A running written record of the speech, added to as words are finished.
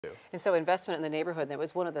And so investment in the neighborhood, that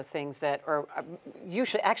was one of the things that, or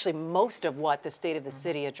usually, actually most of what the State of the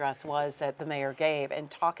City address was that the mayor gave, and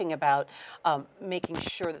talking about making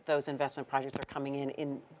sure that those investment projects are coming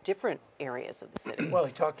in different areas of the city. Well,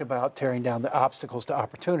 he talked about tearing down the obstacles to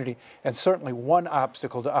opportunity, and certainly one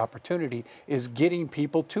obstacle to opportunity is getting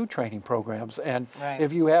people to training programs. And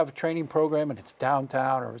if you have a training program and it's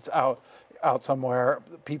downtown or it's out somewhere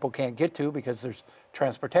people can't get to because there's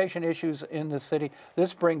transportation issues in the city,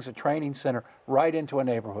 this brings a training center right into a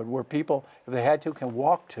neighborhood where people, if they had to, can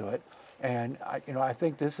walk to it. And I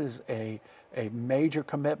think this is a major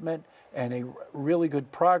commitment and a really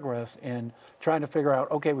good progress in trying to figure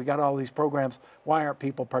out, okay, we got all these programs, why aren't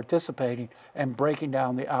people participating, and breaking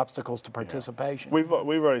down the obstacles to participation. We've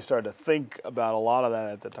already started to think about a lot of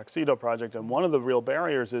that at the Tuxedo Project, and one of the real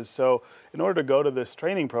barriers is, so in order to go to this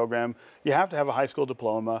training program, you have to have a high school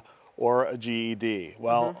diploma or a GED.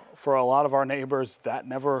 Well, for a lot of our neighbors, that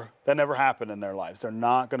never happened in their lives. They're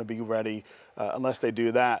not going to be ready unless they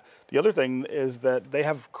do that. The other thing is that they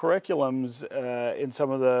have curriculums in some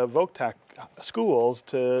of the Voc Tech schools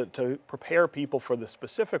to prepare people for the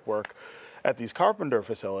specific work at these carpenter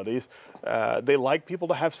facilities. They like people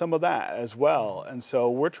to have some of that as well. And so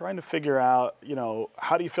we're trying to figure out,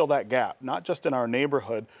 how do you fill that gap, not just in our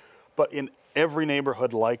neighborhood, but in every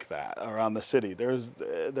neighborhood like that around the city.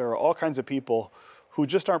 There are all kinds of people who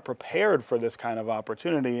just aren't prepared for this kind of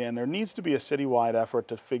opportunity, and there needs to be a citywide effort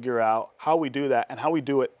to figure out how we do that and how we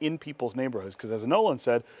do it in people's neighborhoods. Because as Nolan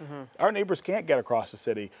said, our neighbors can't get across the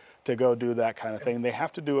city to go do that kind of thing. They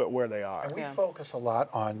have to do it where they are. And we focus a lot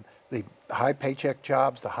on the high paycheck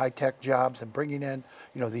jobs, the high tech jobs, and bringing in,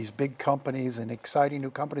 these big companies and exciting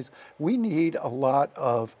new companies. We need a lot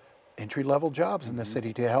of entry-level jobs in the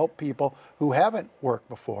city to help people who haven't worked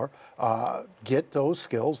before get those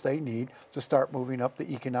skills they need to start moving up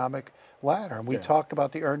the economic ladder. And we talked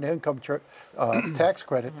about the earned income tax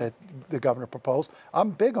credit that the governor proposed.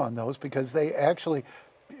 I'm big on those because they actually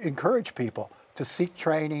encourage people to seek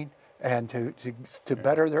training and to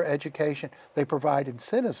better their education. They provide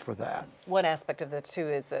incentives for that. One aspect of that, too,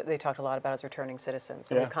 is that they talked a lot about as returning citizens,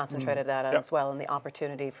 and we've concentrated that on as well, and the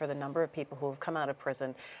opportunity for the number of people who have come out of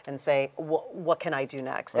prison and say, what can I do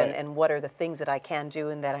next? And what are the things that I can do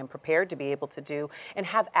and that I'm prepared to be able to do and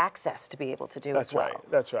have access to be able to do as well.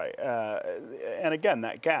 That's right. And again,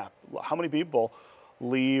 that gap, how many people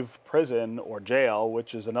leave prison or jail,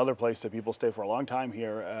 which is another place that people stay for a long time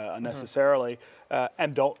here unnecessarily,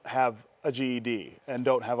 and don't have a GED and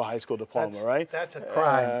don't have a high school diploma, right? That's a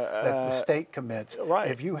crime that the state commits. Right.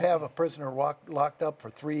 If you have a prisoner locked up for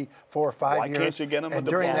 3, 4, 5 years, can't you get him a and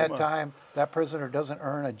during diploma? that time, that prisoner doesn't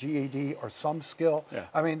earn a GED or some skill.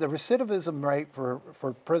 I mean, the recidivism rate for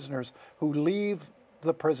prisoners who leave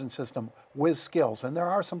the prison system with skills, and there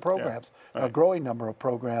are some programs, a growing number of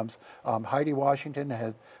programs. Heidi Washington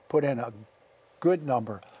has put in a good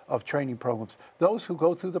number of training programs. Those who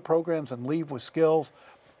go through the programs and leave with skills,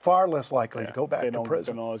 far less likely to go back to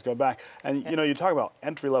prison. They don't always go back. And you talk about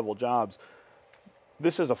entry-level jobs.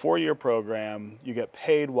 This is a 4-year program. You get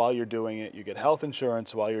paid while you're doing it. You get health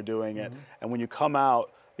insurance while you're doing it. And when you come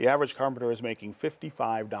out, the average carpenter is making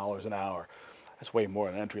 $55 an hour. That's way more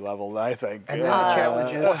than entry level, I think. And then the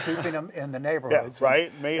challenge is keeping them in the neighborhoods.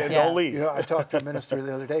 Right? Don't leave. I talked to a minister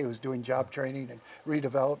the other day who was doing job training and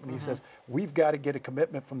redevelopment. He says, we've got to get a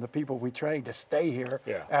commitment from the people we train to stay here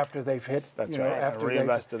after they've hit,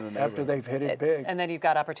 after they've hit it big. And then you've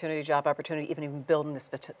got job opportunity, even building this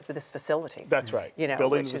facility. That's right.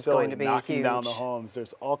 Building which is going to be knocking huge. Down the homes.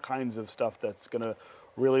 There's all kinds of stuff that's going to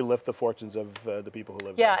really lift the fortunes of the people who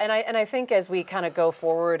live there. And I think as we kind of go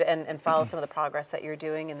forward and follow some of the progress that you're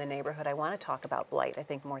doing in the neighborhood, I want to talk about blight. I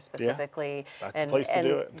think more specifically, that's the place to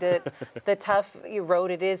do it. the tough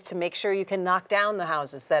road it is to make sure you can knock down the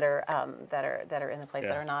houses that are in the place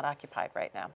that are not occupied right now.